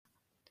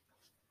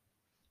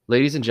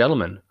Ladies and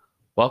gentlemen,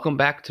 welcome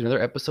back to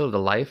another episode of The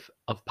Life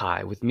of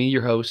Pi with me,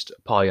 your host,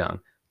 Paul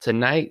Young.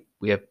 Tonight,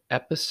 we have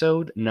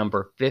episode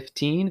number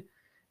 15,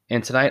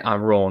 and tonight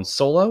I'm rolling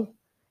solo,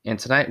 and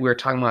tonight we're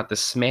talking about the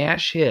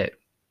smash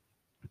hit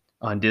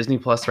on Disney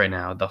Plus right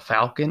now, The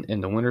Falcon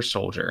and the Winter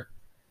Soldier.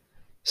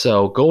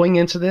 So going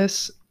into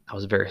this, I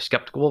was very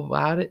skeptical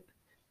about it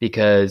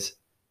because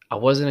I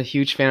wasn't a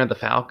huge fan of The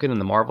Falcon and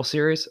the Marvel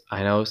series.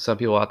 I know some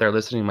people out there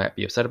listening might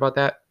be upset about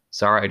that.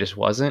 Sorry, I just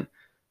wasn't.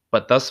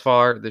 But thus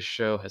far, this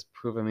show has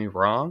proven me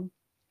wrong.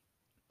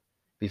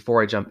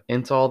 Before I jump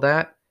into all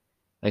that,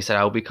 like I said,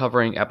 I will be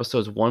covering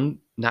episodes 1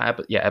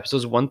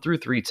 through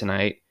 3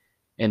 tonight,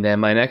 and then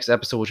my next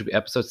episode, which will be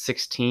episode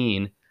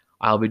 16,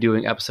 I'll be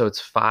doing episodes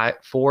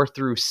 4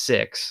 through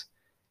 6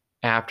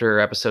 after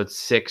episode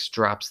 6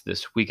 drops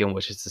this weekend,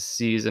 which is the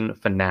season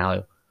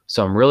finale.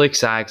 So I'm really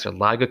excited because there's a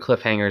lot of good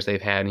cliffhangers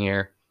they've had in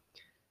here.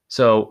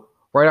 So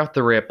right off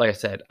the rip, like I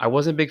said, I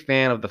wasn't a big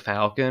fan of the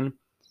Falcon,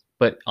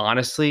 but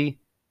honestly,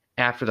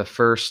 after the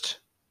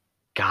first,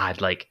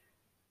 like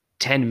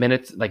 10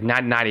 minutes, like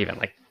not even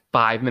like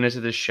 5 minutes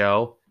of this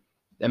show,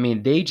 I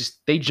mean, they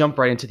jump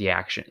right into the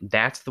action.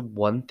 That's the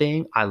one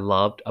thing I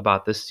loved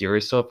about this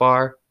series so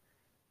far.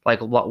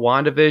 Like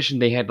WandaVision,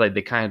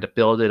 they kind of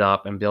build it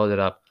up and build it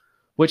up,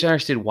 which I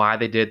understood why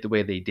they did the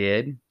way they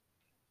did.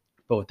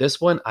 But with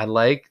this one, I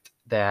liked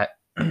that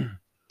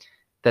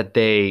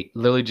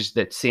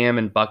that Sam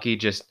and Bucky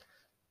just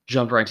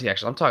jumped right into the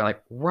action. I'm talking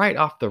like right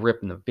off the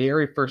rip in the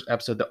very first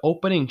episode, the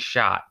opening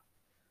shot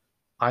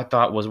I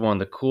thought was one of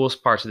the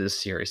coolest parts of this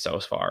series so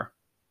far.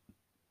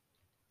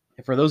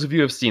 And for those of you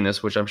who have seen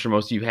this, which I'm sure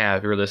most of you have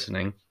if you're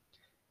listening,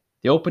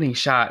 the opening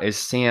shot is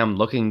Sam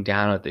looking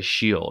down at the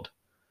shield.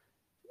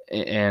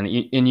 And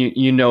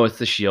you know it's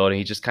the shield, and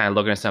he's just kind of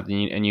looking at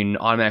something, and you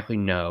automatically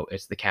know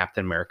it's the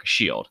Captain America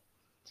shield.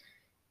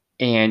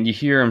 And you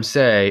hear him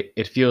say,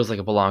 "It feels like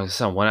it belongs to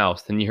someone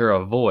else." Then you hear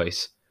a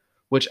voice,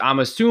 which I'm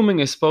assuming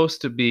is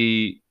supposed to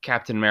be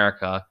Captain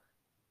America.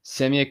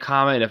 Send me a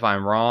comment if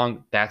I'm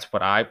wrong. That's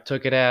what I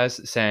took it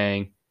as,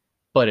 saying,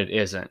 but it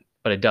isn't,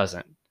 but it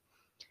doesn't.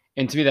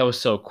 And to me, that was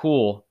so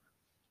cool.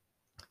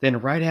 Then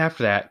right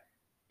after that,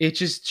 it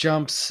just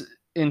jumps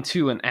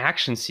into an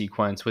action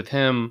sequence with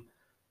him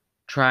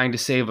trying to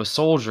save a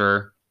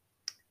soldier,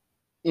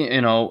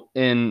 in a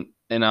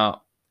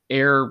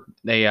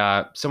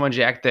someone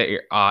jacked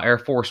the Air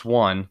Force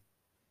One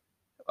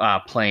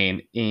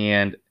plane,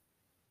 and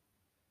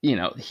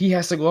he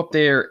has to go up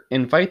there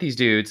and fight these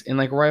dudes, and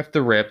like right off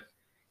the rip,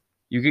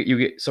 you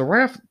get so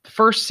right off the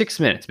first 6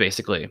 minutes,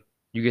 basically,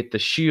 you get the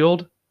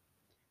shield,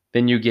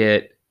 then you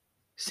get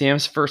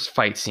Sam's first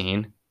fight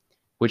scene,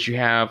 which you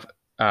have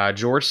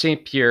George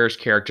St. Pierre's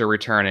character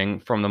returning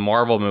from the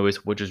Marvel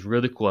movies, which is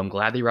really cool. I'm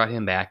glad they brought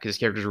him back because his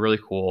character is really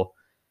cool.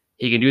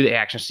 He can do the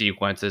action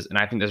sequences, and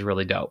I think that's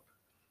really dope.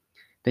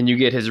 Then you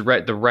get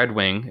the Red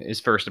Wing, his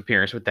first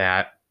appearance with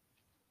that.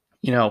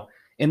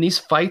 And these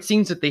fight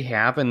scenes that they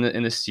have in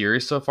the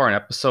series so far in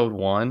episode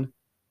 1,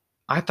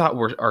 I thought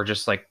are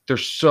just like they're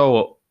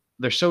so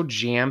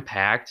jam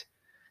packed.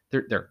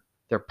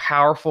 They're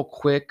powerful,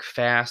 quick,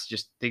 fast.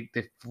 Just they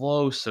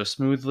flow so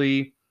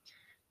smoothly.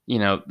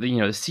 The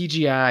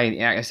CGI, and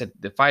like I said,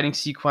 the fighting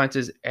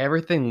sequences,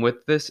 everything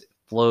with this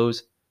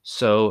flows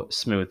so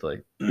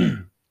smoothly.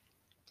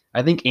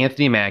 I think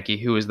Anthony Mackie,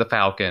 who is the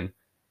Falcon,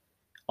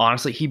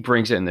 honestly, he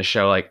brings it in the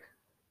show. Like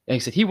I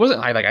said,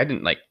 I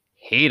didn't like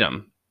hate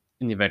him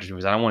in the Avengers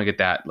movies. I don't want to get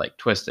that like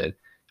twisted.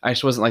 I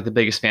just wasn't like the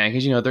biggest fan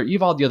because you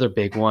have all the other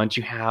big ones.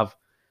 You have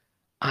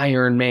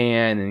Iron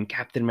Man and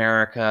Captain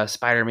America,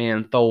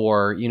 Spider-Man,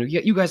 Thor.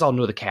 You guys all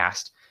know the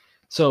cast.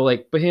 So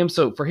for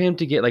him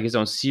to get like his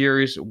own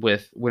series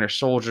with Winter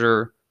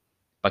Soldier,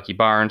 Bucky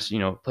Barnes,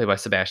 played by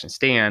Sebastian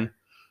Stan,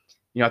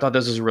 I thought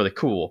this was really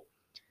cool.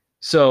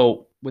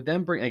 So with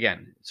them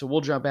so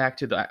we'll jump back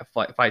to the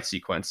fight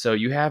sequence. So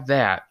you have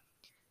that,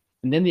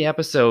 and then the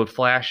episode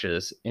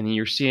flashes, and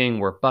you're seeing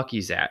where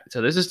Bucky's at.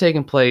 So this is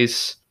taking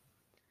place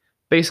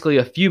basically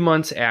a few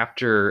months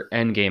after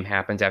Endgame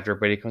happens, after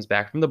everybody comes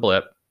back from the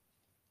blip.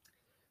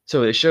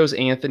 So it shows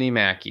Anthony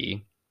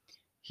Mackie.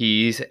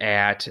 He's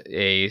at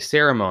a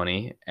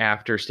ceremony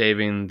after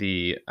saving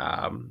the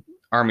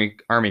army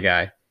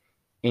guy,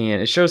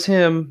 and it shows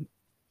him.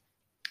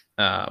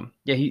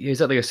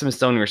 He's at like a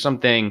Smithsonian or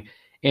something,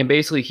 and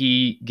basically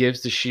he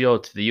gives the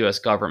shield to the U.S.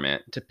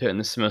 government to put in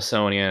the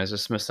Smithsonian as a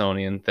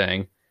Smithsonian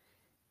thing.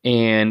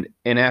 And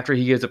after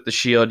he gives up the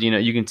shield,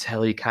 you can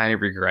tell he kind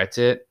of regrets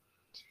it.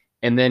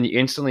 And then you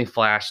instantly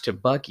flash to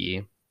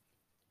Bucky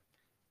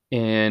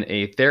in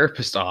a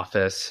therapist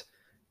office.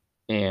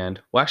 And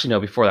actually, no,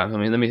 before that,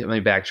 let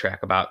me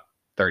backtrack about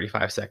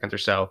 35 seconds or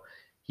so.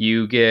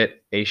 You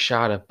get a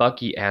shot of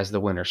Bucky as the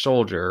Winter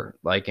Soldier,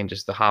 like in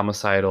just the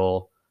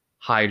homicidal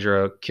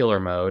Hydra killer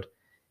mode,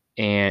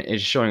 and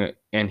it's showing,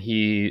 and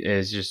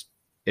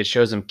it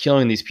shows him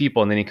killing these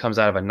people, and then he comes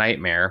out of a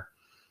nightmare,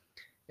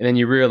 and then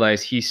you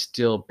realize he's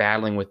still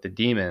battling with the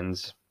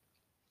demons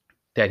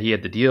that he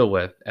had to deal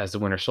with as the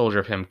Winter Soldier,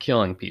 of him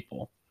killing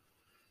people.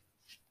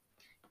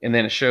 And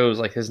then it shows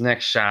like his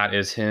next shot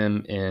is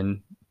him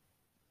in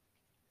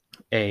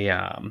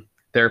a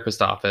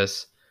therapist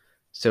office.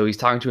 So he's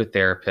talking to a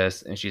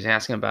therapist, and she's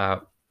asking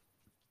about,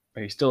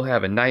 are you still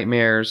having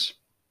nightmares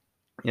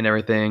and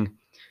everything?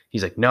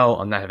 He's like, no,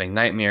 I'm not having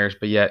nightmares,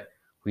 but yet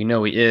we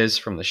know he is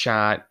from the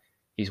shot.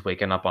 He's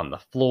waking up on the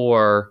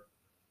floor,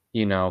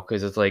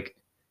 because it's like,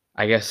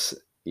 I guess,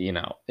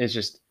 it's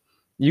just,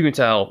 you can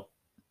tell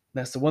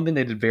that's the one thing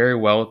they did very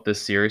well with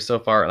this series so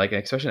far. Like,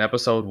 especially in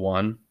episode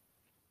 1,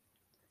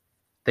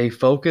 they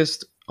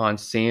focused on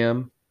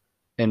Sam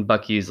and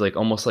Bucky's like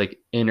almost like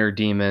inner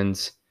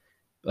demons,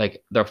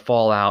 like their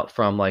fallout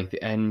from like the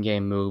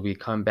Endgame movie,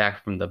 coming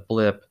back from the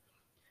blip,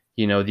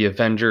 the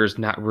Avengers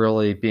not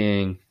really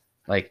being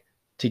like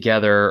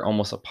together,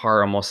 almost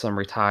apart, almost some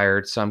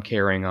retired, some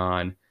carrying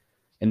on,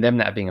 and them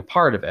not being a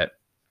part of it.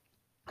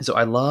 So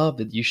I love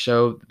that they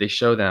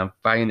show them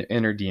fighting their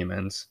inner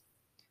demons.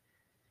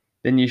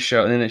 Then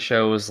it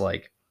shows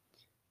like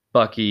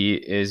Bucky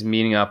is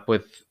meeting up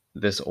with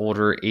this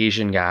older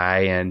Asian guy,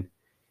 and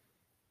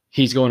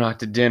he's going out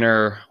to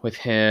dinner with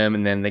him,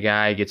 and then the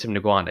guy gets him to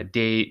go on a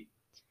date.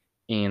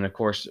 And of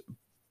course,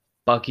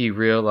 Bucky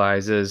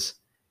realizes,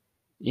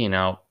 you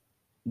know,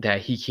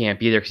 that he can't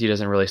be there because he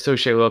doesn't really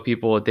associate with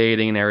people with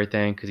dating and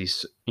everything. Because he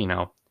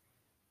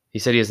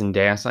said he hasn't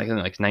danced like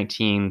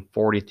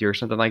 1943 or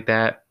something like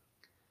that.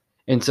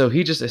 And so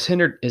he just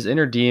his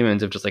inner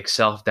demons of just like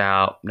self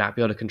doubt, not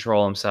being able to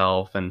control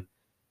himself, and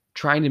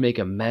trying to make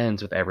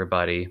amends with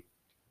everybody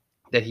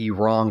that he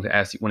wronged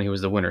as when he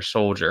was the Winter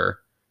Soldier.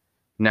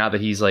 Now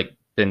that he's like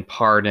been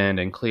pardoned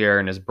and clear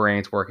and his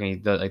brain's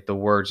working, like the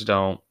words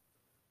don't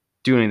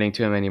do anything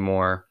to him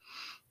anymore.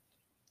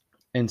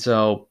 And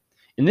so,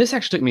 and this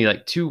actually took me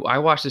like I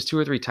watched this 2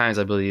 or 3 times,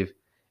 I believe.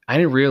 I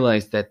didn't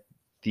realize that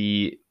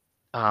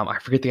I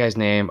forget the guy's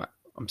name.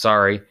 I'm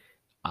sorry.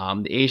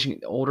 The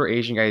older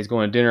Asian guy he's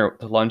going to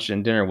lunch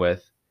and dinner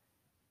with,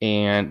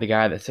 and the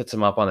guy that sets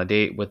him up on the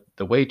date with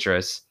the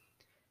waitress,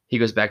 he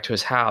goes back to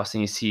his house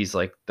and he sees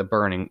like the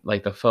burning,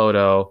 like the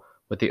photo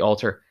with the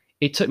altar.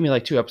 It took me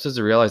like 2 episodes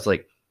to realize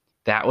like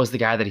that was the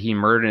guy that he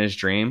murdered in his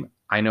dream.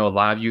 I know a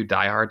lot of you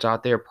diehards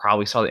out there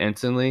probably saw it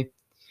instantly,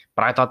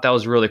 but I thought that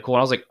was really cool. And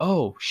I was like,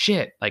 oh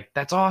shit, like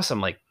that's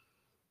awesome. Like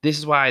this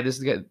is why this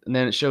is good. And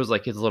then it shows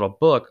like his little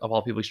book of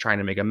all people he's trying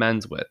to make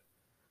amends with.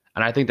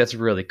 And I think that's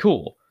really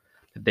cool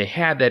that they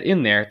had that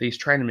in there, that he's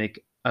trying to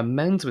make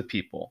amends with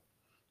people.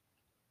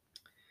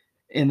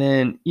 And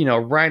then,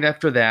 right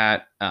after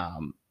that,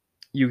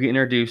 you get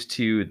introduced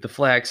to the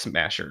Flag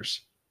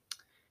Smashers.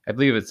 I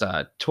believe it's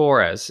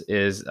Torres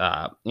is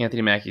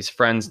Anthony Mackie's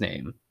friend's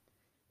name.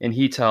 And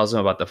he tells him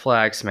about the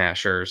Flag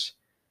Smashers.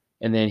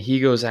 And then he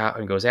goes out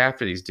and goes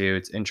after these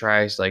dudes and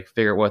tries to like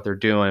figure out what they're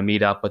doing and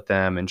meet up with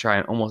them and try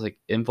and almost like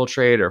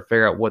infiltrate or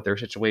figure out what their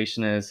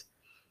situation is.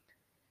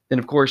 Then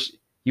of course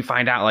you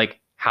find out like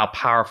how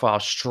powerful, how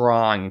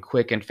strong and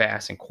quick and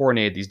fast and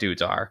coordinated these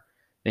dudes are.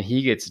 And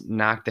he gets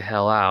knocked the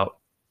hell out.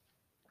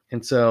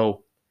 And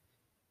so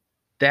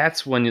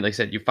that's when, like I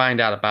said, you find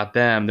out about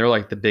them. They're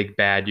like the big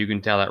bad. You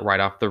can tell that right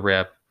off the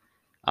rip.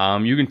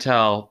 You can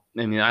tell.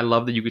 I mean, I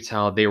love that you could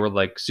tell they were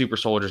like super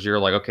soldiers. You're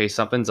like, okay,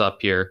 something's up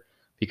here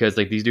because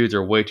like these dudes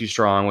are way too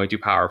strong, way too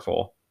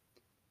powerful.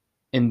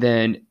 And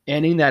then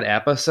ending that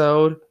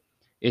episode,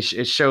 it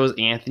shows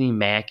Anthony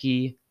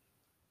Mackie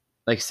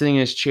like sitting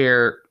in his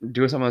chair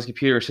doing something on his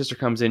computer. His sister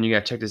comes in. You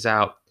got to check this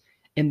out.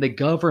 And the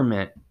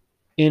government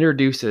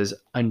introduces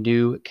a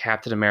new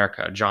Captain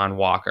America, John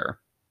Walker.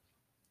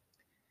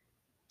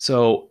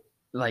 So,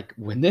 like,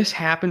 when this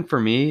happened for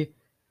me,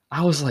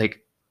 I was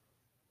like,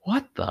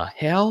 what the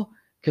hell?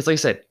 Because, like I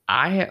said,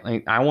 I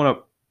want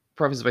to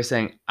preface by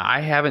saying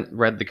I haven't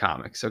read the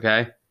comics,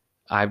 okay?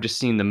 I've just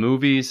seen the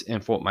movies,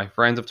 and for what my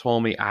friends have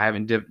told me, I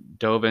haven't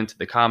dove into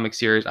the comic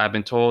series. I've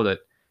been told that,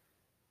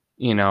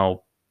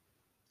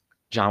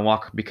 John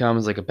Walker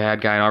becomes like a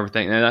bad guy and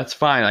everything, and that's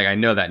fine. Like, I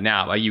know that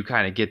now, but you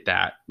kind of get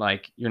that.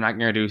 Like, you're not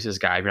going to introduce this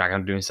guy if you're not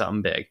going to do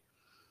something big.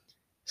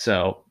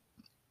 So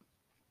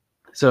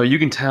you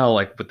can tell,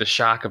 like, with the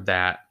shock of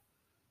that,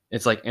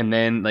 it's like, and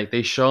then like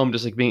they show him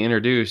just like being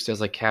introduced as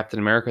like Captain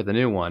America, the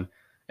new one,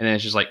 and then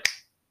it's just like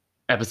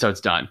episode's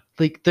done.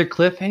 Like their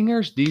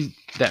cliffhangers,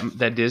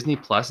 that Disney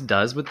Plus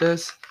does with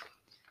this,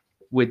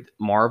 with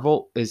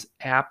Marvel, is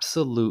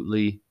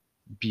absolutely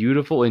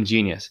beautiful and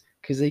genius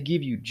because they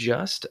give you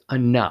just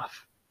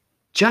enough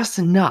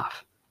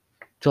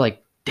to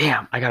like,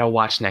 damn, I gotta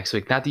watch next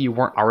week. Not that you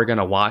weren't already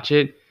gonna watch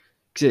it.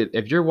 Because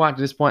if you're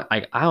watching this point,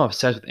 like I'm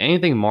obsessed with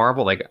anything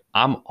Marvel. Like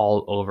I'm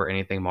all over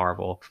anything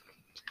Marvel.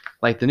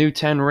 Like the new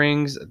 10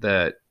 Rings,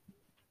 the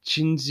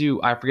Shinzu,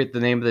 I forget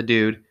the name of the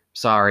dude.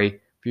 Sorry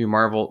for you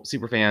Marvel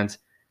super fans.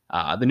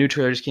 The new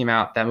trailer just came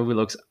out. That movie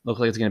looks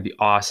like it's going to be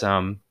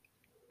awesome.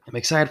 I'm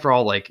excited for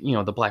all like,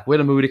 the Black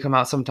Widow movie to come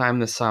out sometime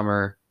this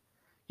summer.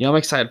 I'm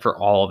excited for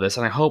all of this,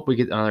 and I hope we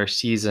get another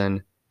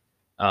season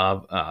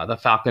of the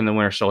Falcon and the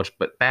Winter Soldier.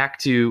 But back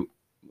to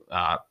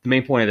the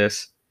main point of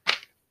this.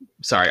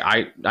 Sorry,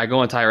 I go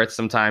on tirades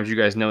sometimes. You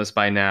guys know this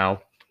by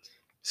now.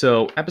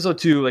 So episode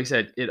 2, like I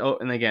said,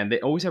 and again,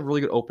 they always have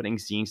really good opening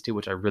scenes too,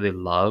 which I really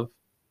love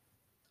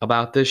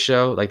about this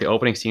show. Like the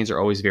opening scenes are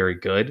always very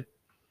good.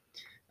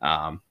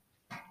 Um,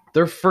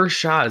 their first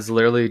shot is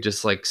literally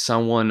just like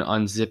someone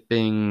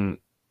unzipping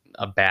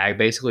a bag,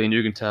 basically, and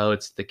you can tell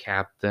it's the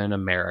Captain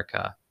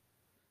America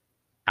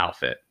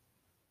outfit.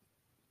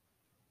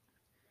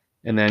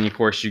 And then, of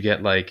course, you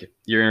get like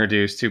you're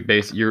introduced to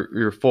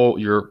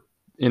you're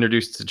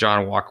introduced to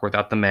John Walker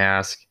without the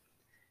mask,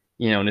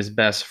 and his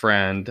best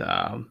friend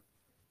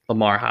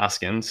Lamar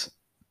Hoskins,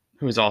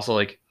 who is also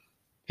like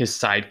his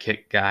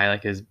sidekick guy,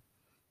 like his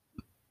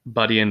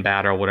buddy in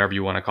battle, whatever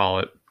you want to call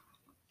it.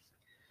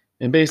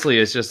 And basically,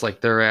 it's just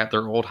like they're at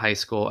their old high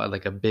school at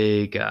like a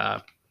big,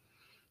 I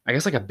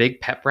guess like a big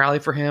pep rally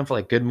for him for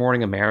like Good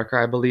Morning America,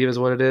 I believe is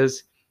what it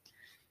is.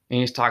 And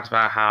he just talks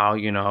about how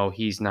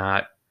he's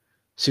not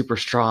super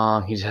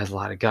strong, he just has a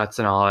lot of guts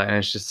and all that, and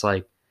it's just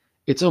like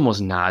it's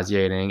almost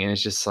nauseating, and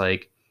it's just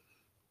like,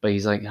 but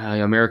he's like,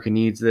 oh, America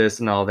needs this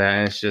and all that,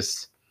 and it's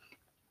just.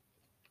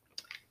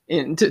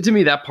 And to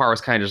me, that part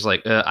was kind of just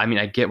like, I mean,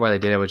 I get why they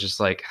did it. It was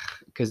just like,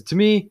 because to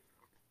me,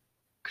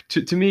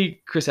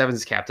 Chris Evans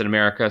is Captain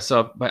America.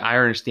 So, but I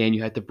understand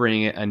you had to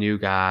bring in a new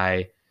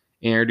guy,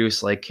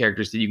 introduce like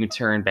characters that you can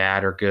turn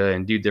bad or good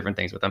and do different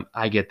things with them.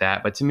 I get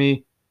that, but to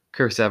me,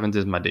 Chris Evans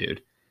is my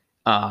dude.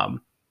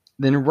 Um,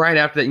 then right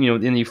after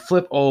that, then you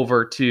flip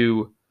over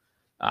to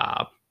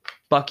uh,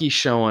 Bucky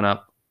showing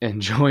up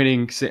and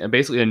joining,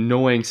 basically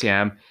annoying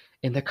Sam,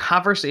 and the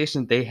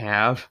conversation they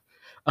have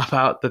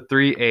about the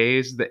three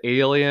A's, the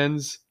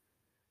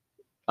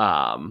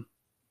um,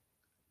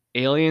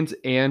 aliens,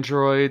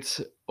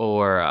 androids,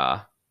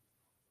 or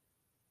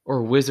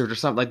wizards or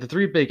something, like the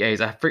three big A's.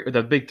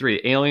 The big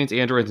three: aliens,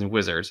 androids, and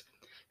wizards.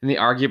 And they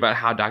argue about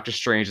how Doctor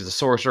Strange is a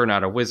sorcerer,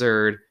 not a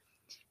wizard.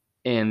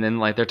 And then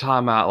like they're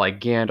talking about like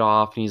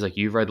Gandalf, and he's like,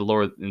 "You've read the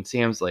Lord," and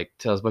Sam's like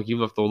tells Bucky, "You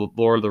left the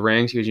Lord of the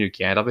Rings." He goes, "You know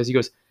Gandalf is?" He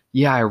goes,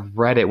 "Yeah, I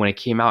read it when it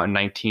came out in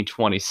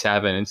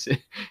 1927."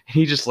 And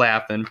he just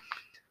laughing.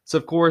 So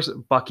of course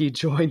Bucky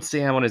joins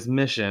Sam on his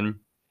mission.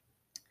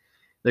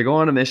 They go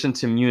on a mission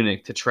to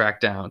Munich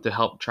to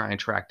help try and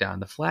track down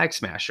the Flag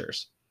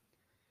Smashers.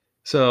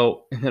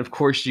 So, and then of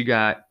course you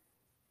got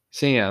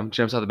Sam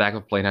jumps out the back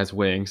of a plane, has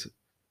wings.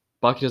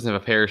 Bucky doesn't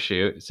have a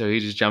parachute, so he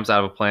just jumps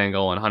out of a plane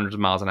going hundreds of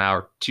miles an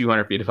hour,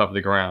 200 feet above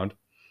the ground.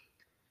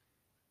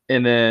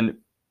 And then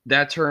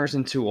that turns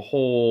into a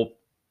whole.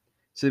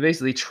 So they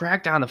basically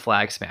track down the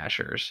Flag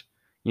Smashers.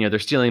 They're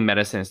stealing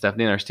medicine and stuff.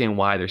 They understand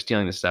why they're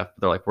stealing this stuff,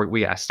 but they're like,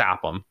 we gotta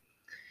stop them.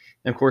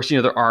 And of course,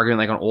 they're arguing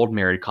like an old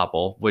married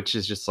couple, which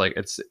is just like,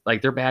 it's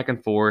like they're back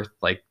and forth.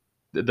 Like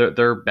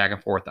they're back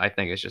and forth. I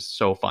think it's just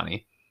so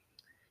funny.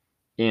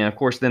 And of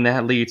course, then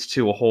that leads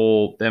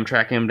to them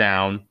tracking him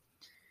down.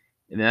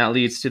 And then that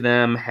leads to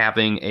them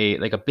having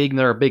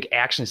another big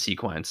action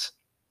sequence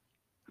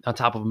on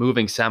top of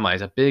moving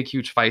semis, a big,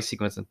 huge fight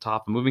sequence on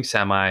top of moving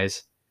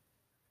semis.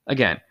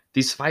 Again,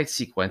 these fight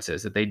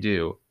sequences that they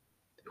do,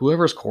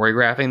 whoever's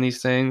choreographing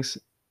these things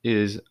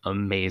is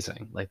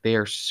amazing. Like they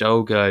are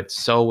so good,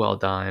 so well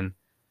done.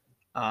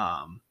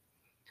 I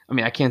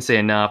mean, I can't say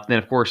enough. Then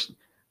of course,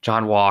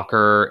 John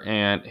Walker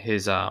and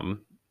his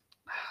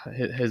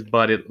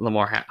buddy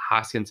Lamar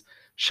Hoskins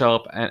show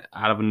up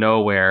out of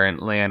nowhere and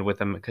land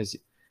with him because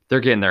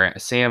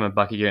Sam and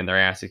Bucky getting their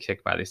asses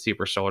kicked by these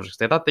super soldiers.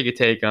 They thought they could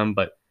take them,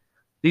 but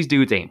these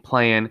dudes ain't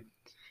playing.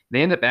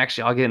 They end up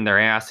actually all getting their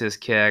asses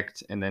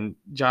kicked, and then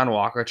John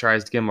Walker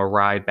tries to give them a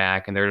ride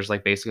back, and they're just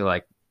like basically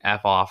like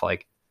F off,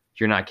 like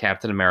you're not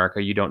Captain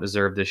America, you don't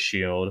deserve this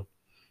shield.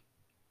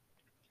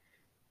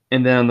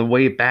 And then on the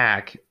way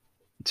back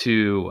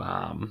to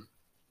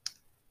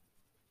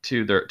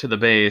the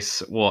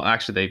base, well,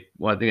 actually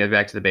I think they're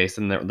back to the base,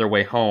 and their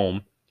way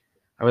home,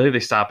 I believe they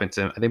stop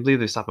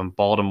in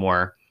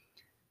Baltimore,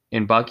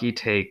 and Bucky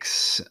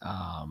takes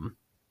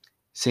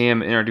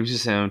Sam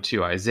introduces him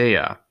to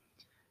Isaiah,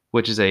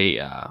 which is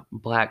a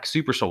black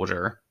super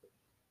soldier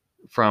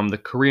from the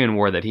Korean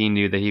War that he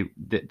knew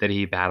that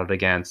he battled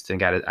against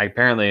and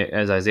apparently,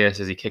 as Isaiah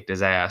says, he kicked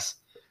his ass,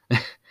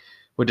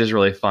 which is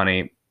really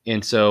funny.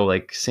 And so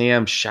like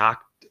Sam's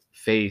shocked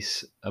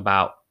face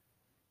about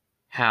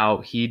how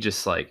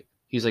he's like,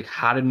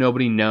 how did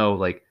nobody know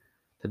like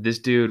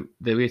that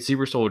we had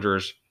super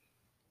soldiers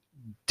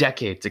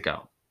decades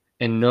ago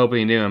and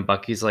nobody knew? And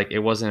Bucky's like, it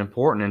wasn't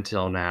important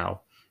until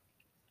now.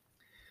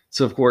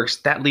 So of course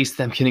that leads to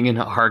them getting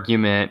into an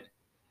argument,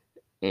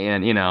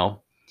 and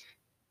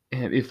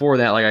and before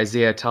that, like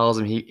Isaiah tells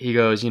him, he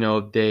goes,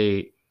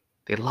 they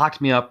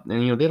locked me up,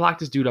 and they locked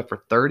this dude up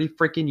for 30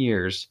 freaking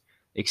years,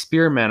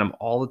 experiment him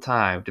all the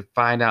time to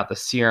find out the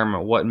serum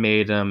and what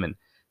made him and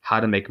how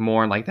to make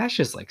more. And like that's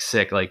just like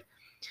sick. Like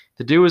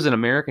the dude was an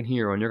American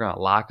hero, and you're gonna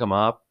lock him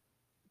up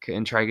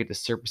and try to get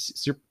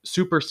the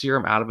super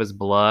serum out of his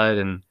blood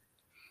and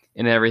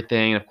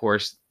everything. And of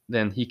course,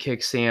 then he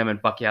kicks Sam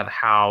and Bucky out of the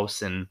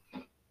house, and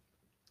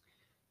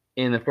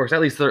of course, at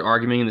least they're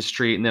arguing in the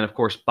street. And then, of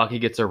course, Bucky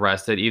gets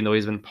arrested, even though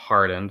he's been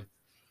pardoned.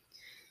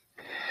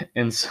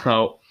 And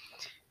so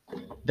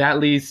that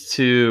leads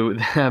to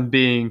them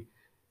being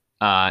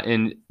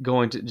Sam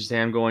going to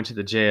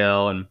the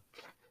jail, and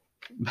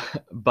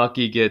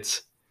Bucky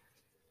gets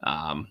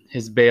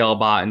his bail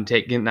bought and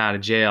getting out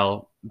of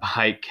jail.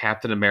 by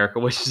Captain America,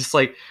 which is just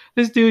like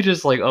this dude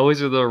just like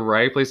always at the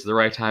right place at the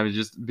right time is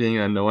just being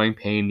an annoying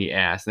pain in the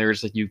ass. And they're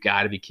just like, you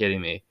got to be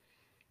kidding me.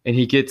 And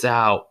he gets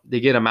out. They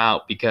get him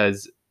out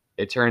because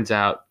it turns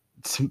out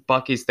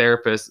Bucky's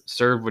therapist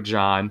served with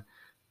John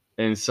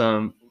in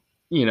some,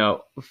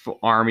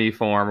 army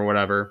form or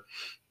whatever.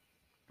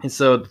 And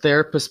so the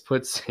therapist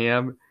puts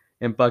Sam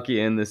and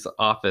Bucky in this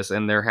office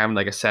and they're having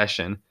like a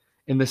session.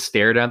 And the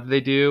stare down that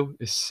they do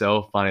is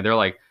so funny. They're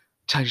like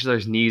touching each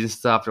other's knees and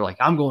stuff. They're like,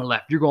 I'm going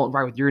left, you're going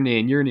right with your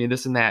knee,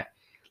 this and that.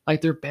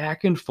 Like they're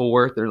back and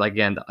forth. They're like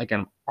again, like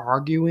I'm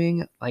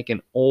arguing like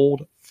an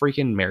old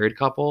freaking married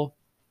couple.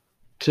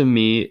 To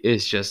me,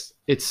 is just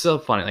it's so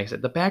funny. Like I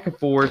said, the back and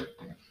forth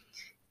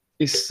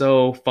is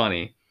so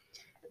funny.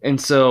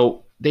 And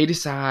so they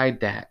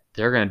decide that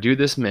they're gonna do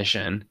this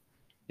mission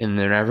and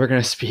they're never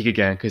gonna speak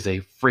again because they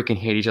freaking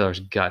hate each other's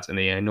guts and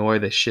they annoy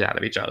the shit out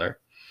of each other.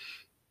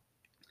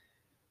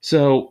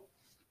 So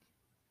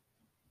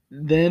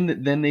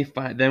then we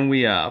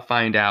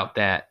find out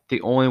that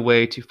the only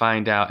way to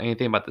find out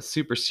anything about the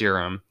super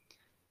serum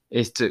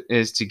is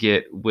to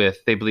get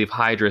with they believe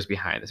Hydra is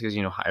behind this because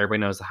everybody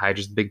knows the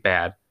Hydra's big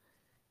bad.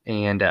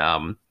 And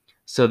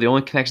so the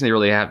only connection they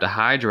really have to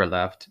Hydra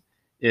left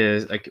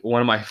is like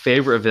one of my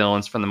favorite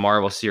villains from the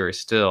Marvel series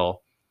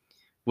still,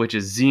 which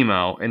is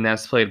Zemo, and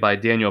that's played by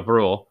Daniel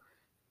Bruhl.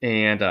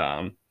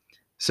 And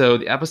so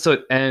the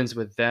episode ends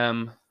with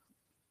them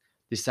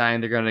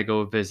deciding they're going to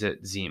go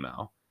visit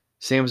Zemo.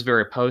 Sam was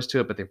very opposed to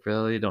it, but they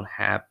really don't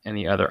have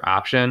any other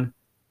option.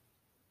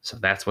 So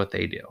that's what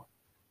they do.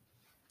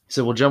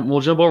 So we'll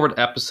jump over to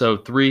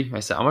episode 3. I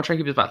said I'm gonna try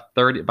to keep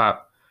it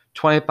about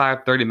 25,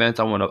 30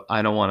 minutes.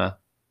 I don't wanna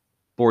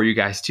bore you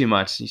guys too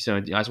much. So I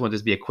just want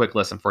this to be a quick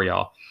lesson for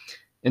y'all.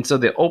 And so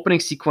the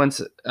opening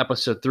sequence,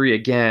 episode 3,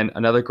 again,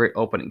 another great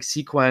opening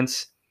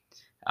sequence.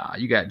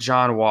 You got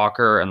John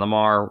Walker and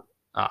Lamar.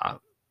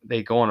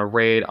 They go on a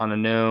raid on a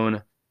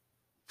known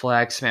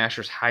Flag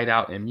Smashers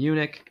hideout in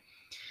Munich.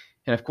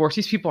 And of course,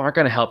 these people aren't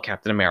going to help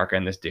Captain America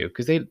and this dude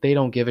because they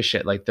don't give a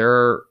shit. Like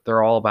they're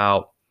all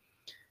about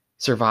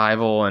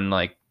survival and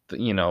like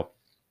the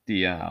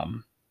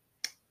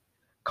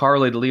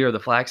Carly, the leader of the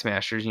Flag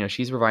Smashers.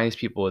 She's providing these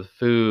people with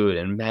food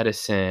and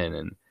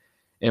medicine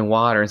and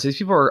water, and so these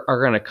people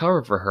are going to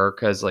cover for her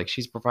because like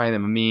she's providing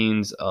them a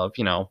means of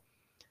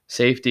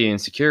safety and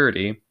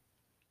security.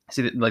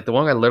 See, like the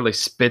one guy literally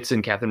spits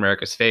in Captain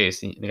America's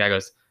face. And the guy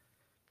goes,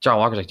 John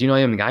Walker's like, "Do you know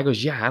him?" And the guy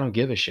goes, "Yeah, I don't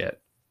give a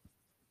shit."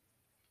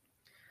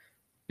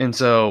 And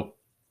so,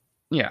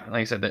 yeah,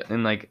 like I said,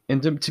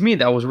 to me,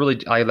 that was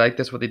really, I like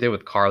this, what they did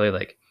with Carly.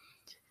 Like,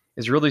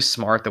 it's really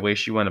smart the way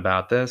she went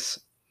about this,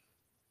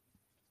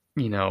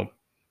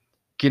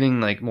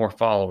 getting like more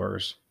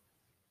followers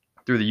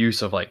through the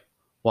use of like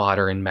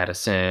water and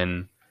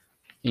medicine,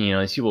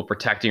 these people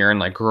protecting her and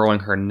like growing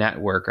her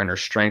network and her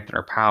strength and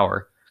her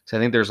power. So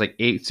I think there's like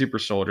 8 super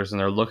soldiers and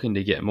they're looking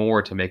to get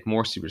more to make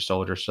more super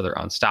soldiers so they're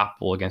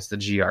unstoppable against the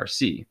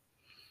GRC.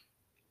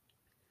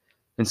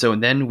 And so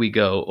then we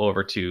go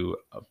over to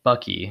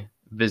Bucky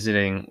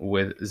visiting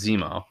with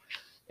Zemo.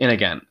 And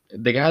again,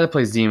 the guy that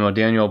plays Zemo,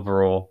 Daniel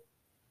Bruhl,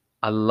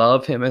 I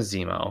love him as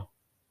Zemo.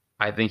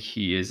 I think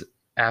he is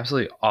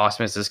absolutely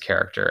awesome as his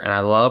character. And I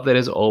love that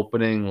his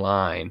opening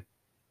line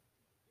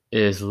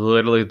is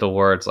literally the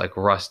words like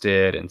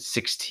rusted and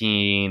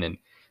 16. And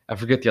I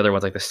forget the other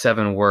ones, like the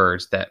 7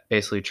 words that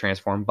basically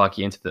transform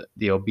Bucky into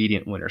the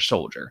obedient Winter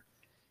Soldier.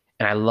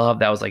 And I love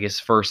that was like his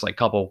first like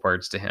couple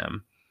words to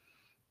him.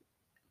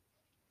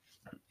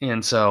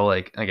 And so,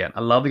 like, again, I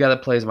love the guy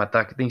that plays him. I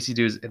think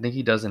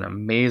he does an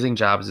amazing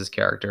job as his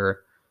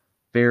character.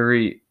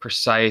 Very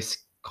precise,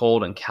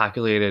 cold, and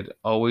calculated.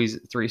 Always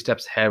 3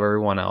 steps ahead of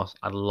everyone else.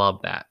 I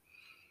love that.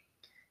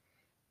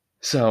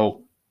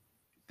 So,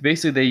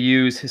 basically, they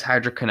use his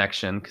Hydra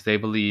connection because they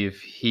believe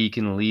he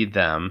can lead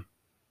them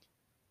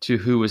to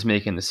who is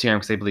making the serum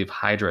because they believe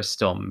Hydra is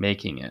still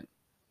making it.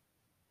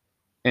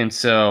 And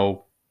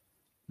so,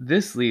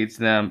 this leads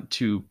them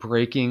to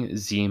breaking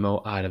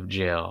Zemo out of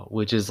jail,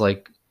 which is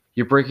like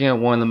you're breaking out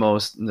one of the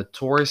most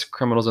notorious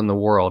criminals in the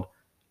world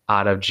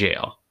out of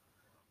jail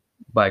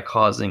by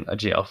causing a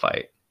jail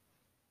fight.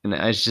 And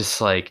it's just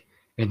like,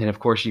 and then of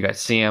course you got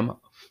Sam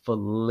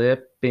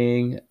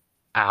flipping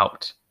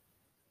out.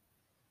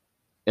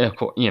 And of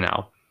course,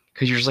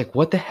 because you're just like,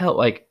 what the hell?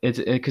 Like, it's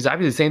because I'd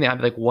be the same thing. I'd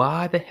be like,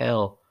 why the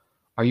hell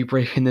are you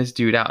breaking this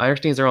dude out? I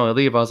understand they're only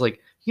leave. I was like,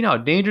 you know how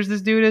dangerous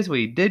this dude is, what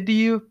he did to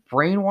you,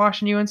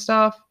 brainwashing you and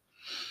stuff.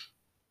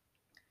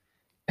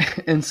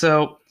 And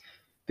so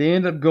they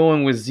end up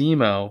going with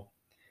Zemo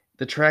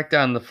to track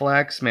down the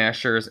Flag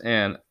Smashers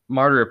and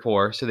Martyr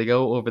Report. So they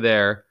go over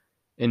there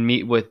and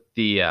meet with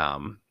the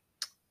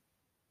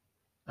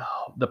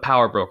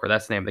Power Broker.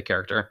 That's the name of the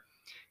character.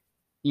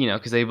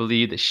 Because they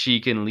believe that she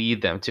can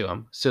lead them to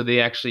him. So they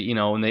actually,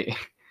 when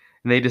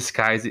they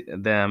disguise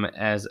them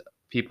as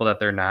people that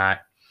they're not.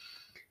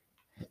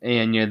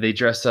 And they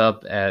dress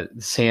up as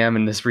Sam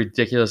in this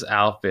ridiculous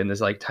outfit, in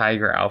this like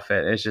tiger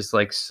outfit. It's just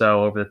like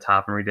so over the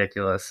top and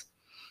ridiculous.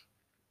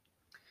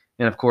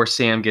 And of course,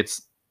 Sam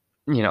gets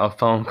a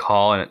phone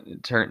call, and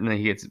and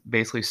he gets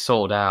basically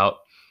sold out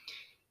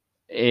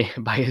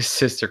by his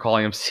sister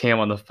calling him Sam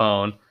on the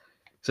phone.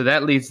 So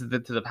that leads to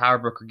the power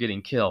broker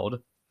getting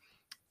killed.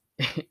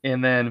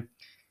 And then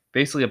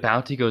basically a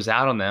bounty goes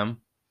out on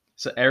them.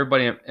 So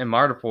everybody in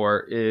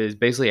Martiport is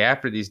basically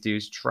after these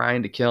dudes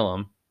trying to kill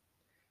them.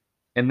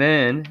 And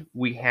then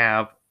we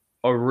have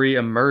a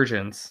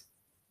re-emergence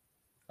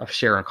of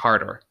Sharon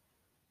Carter,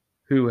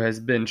 who has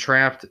been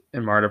trapped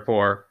in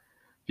Martiport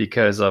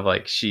because of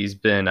like she's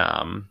basically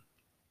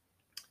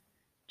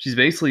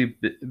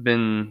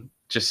been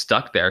just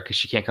stuck there because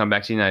she can't come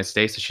back to the United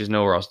States, so she has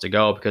nowhere else to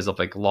go because of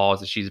like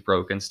laws that she's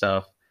broken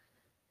stuff.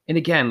 And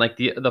again, like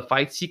the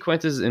fight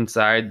sequences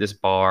inside this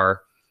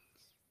bar,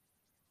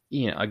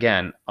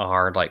 again,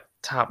 are like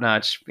top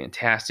notch,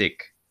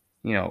 fantastic,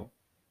 you know,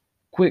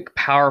 quick,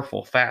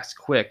 powerful, fast,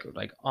 quick,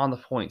 like on the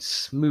point,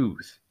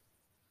 smooth.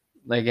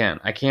 Again,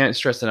 I can't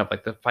stress enough.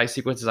 Like the fight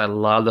sequences, I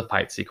love the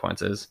fight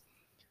sequences.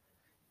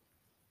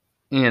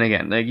 And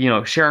again,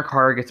 like Sharon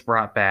Carter gets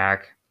brought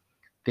back.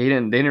 They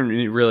didn't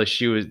realize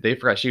they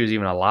forgot she was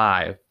even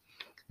alive.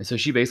 And so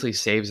she basically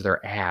saves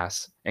their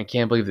ass and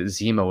can't believe that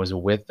Zemo was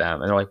with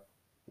them. And they're like,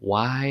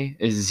 why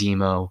is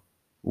Zemo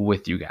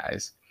with you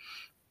guys?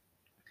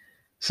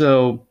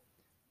 So,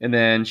 and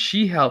then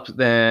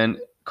then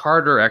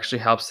Carter actually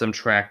helps them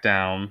track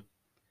down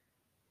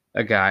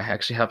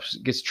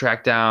gets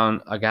tracked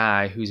down a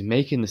guy who's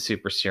making the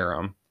super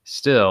serum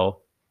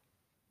still,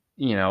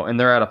 and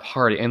they're at a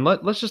party. And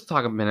let's just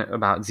talk a minute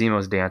about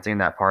Zemo's dancing in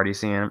that party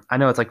scene. I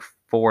know it's like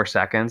 4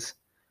 seconds,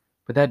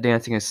 but that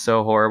dancing is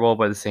so horrible,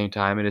 but at the same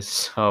time, it is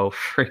so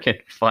freaking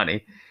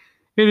funny.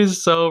 It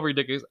is so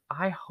ridiculous.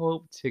 I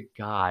hope to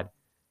God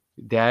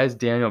that is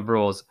Daniel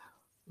Bruhl's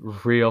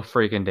real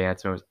freaking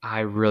dance moves. I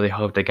really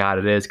hope to God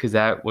it is,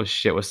 because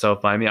shit was so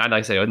funny. I mean, I'd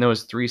like to say, I know it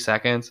was 3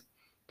 seconds,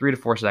 3 to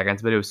 4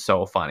 seconds, but it was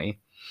so funny.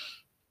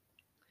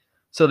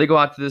 So they go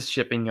out to this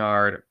shipping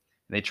yard and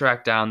they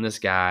track down this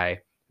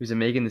guy who's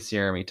making the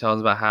serum. He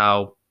tells about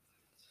how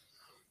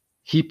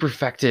he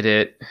perfected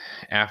it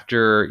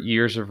after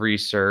years of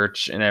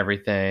research and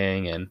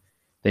everything, and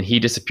then he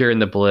disappeared in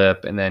the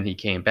blip, and then he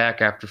came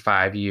back after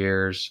 5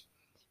 years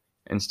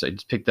and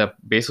picked up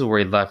basically where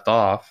he left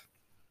off.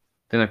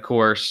 Then of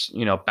course,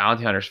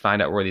 bounty hunters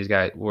find out where these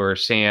guys, where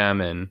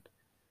Sam and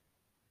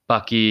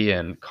Bucky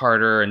and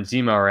Carter and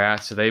Zemo are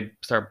at, so they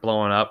start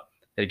blowing up.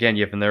 Again,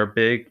 you have their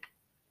big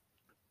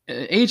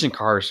Agent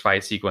Carter's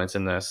fight sequence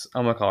in this.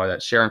 I'm gonna call her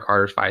that. Sharon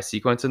Carter's fight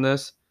sequence in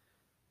this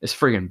is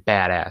freaking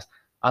badass.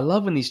 I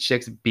love when these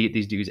chicks beat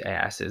these dudes'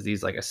 asses.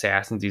 These like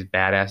assassins, these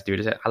badass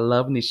dudes. I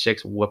love when these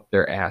chicks whoop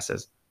their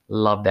asses.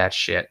 Love that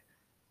shit.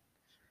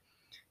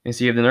 And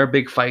so you have another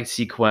big fight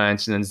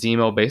sequence, and then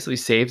Zemo basically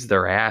saves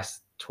their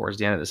ass towards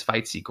the end of this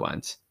fight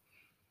sequence.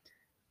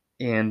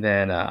 And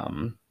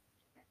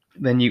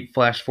then you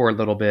flash forward a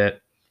little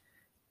bit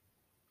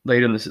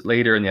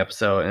later in the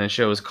episode, and it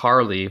shows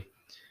Carly,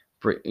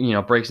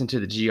 breaks into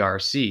the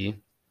GRC,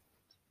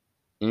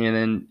 and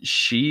then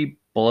she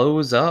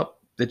blows up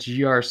the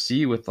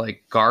GRC with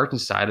like guards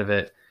inside of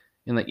it,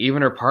 and like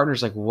even her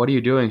partner's like, "What are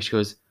you doing?" She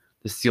goes,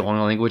 "This is the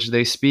only language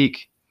they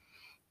speak."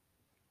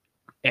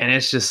 And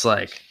it's just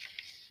like,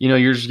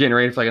 you're just getting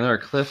ready for like another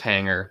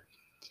cliffhanger,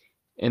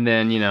 and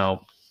then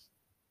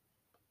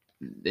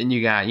then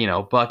you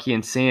got Bucky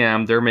and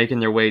Sam. They're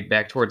making their way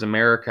back towards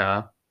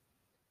America,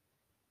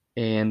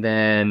 and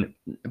then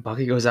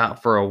Bucky goes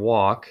out for a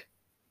walk,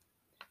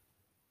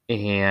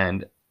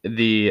 and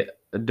the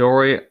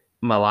Dori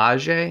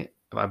Milaje,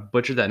 if I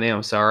butchered that name,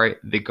 I'm sorry,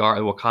 the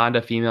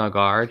Wakanda female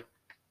guard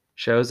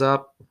shows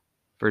up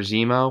for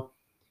Zemo,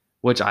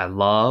 which I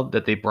love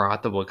that they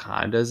brought the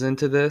Wakandas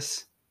into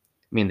this.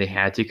 I mean, they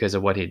had to because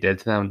of what he did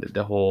to them,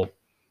 the whole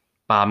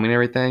bombing and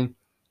everything.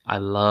 I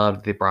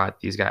love they brought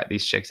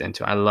these chicks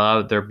into it. I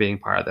love they're being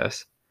part of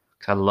this,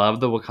 because I love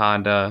the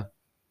Wakanda,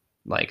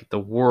 like the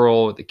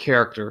world, the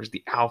characters,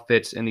 the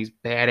outfits, and these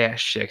badass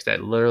chicks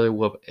that literally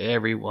whoop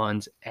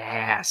everyone's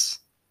ass.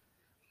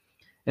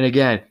 And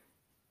again,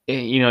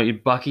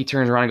 Bucky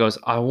turns around and goes,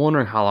 "I'm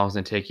wondering how long it's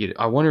going to take you.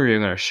 I wonder if you're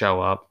going to show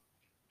up."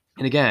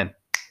 And again,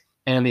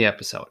 end the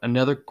episode.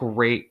 Another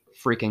great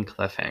freaking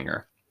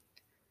cliffhanger.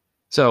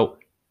 So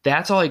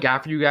that's all I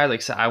got for you guys. Like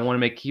I said, I want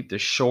to keep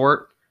this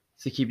short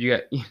to keep you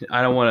guys.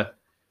 I don't want to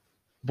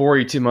bore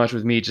you too much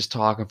with me just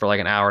talking for like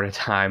an hour at a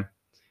time.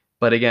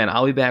 But again,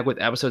 I'll be back with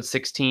episode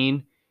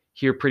 16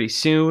 here pretty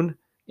soon.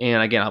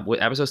 And again,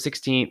 with episode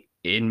 16,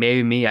 it may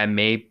be me. I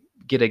may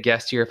get a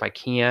guest here if I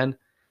can.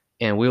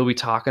 And we'll be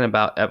talking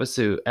about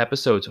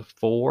episodes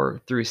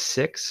 4 through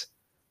 6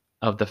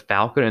 of The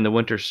Falcon and the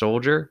Winter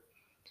Soldier.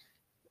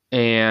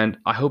 And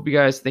I hope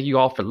thank you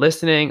all for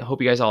listening. I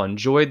hope you guys all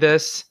enjoyed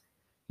this.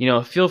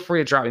 Feel free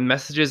to drop me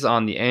messages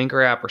on the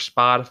Anchor app or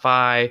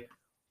Spotify,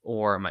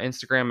 or my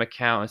Instagram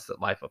account. It's the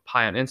Life of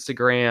Pi on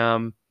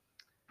Instagram.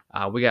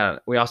 We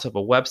also have a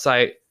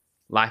website,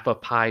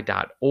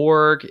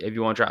 lifeofpi.org. If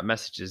you want to drop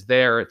messages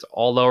there, it's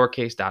all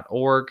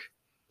lowercase.org.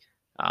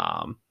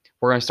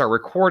 We're going to start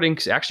recording.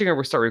 Actually, we're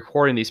going to start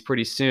recording these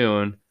pretty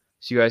soon,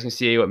 so you guys can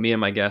see what me and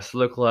my guests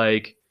look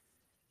like.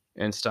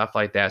 and stuff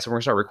like that. So we're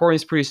gonna start recording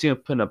this pretty soon,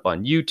 putting up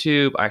on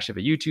YouTube. I actually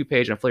have a YouTube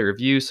page on Flay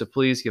Reviews, so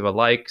please give a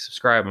like,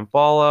 subscribe, and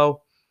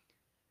follow.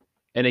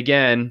 And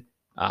again,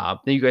 thank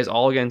you guys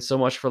all again so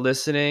much for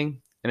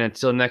listening. And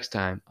until next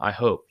time, I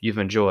hope you've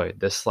enjoyed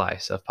this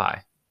slice of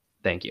pie.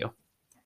 Thank you.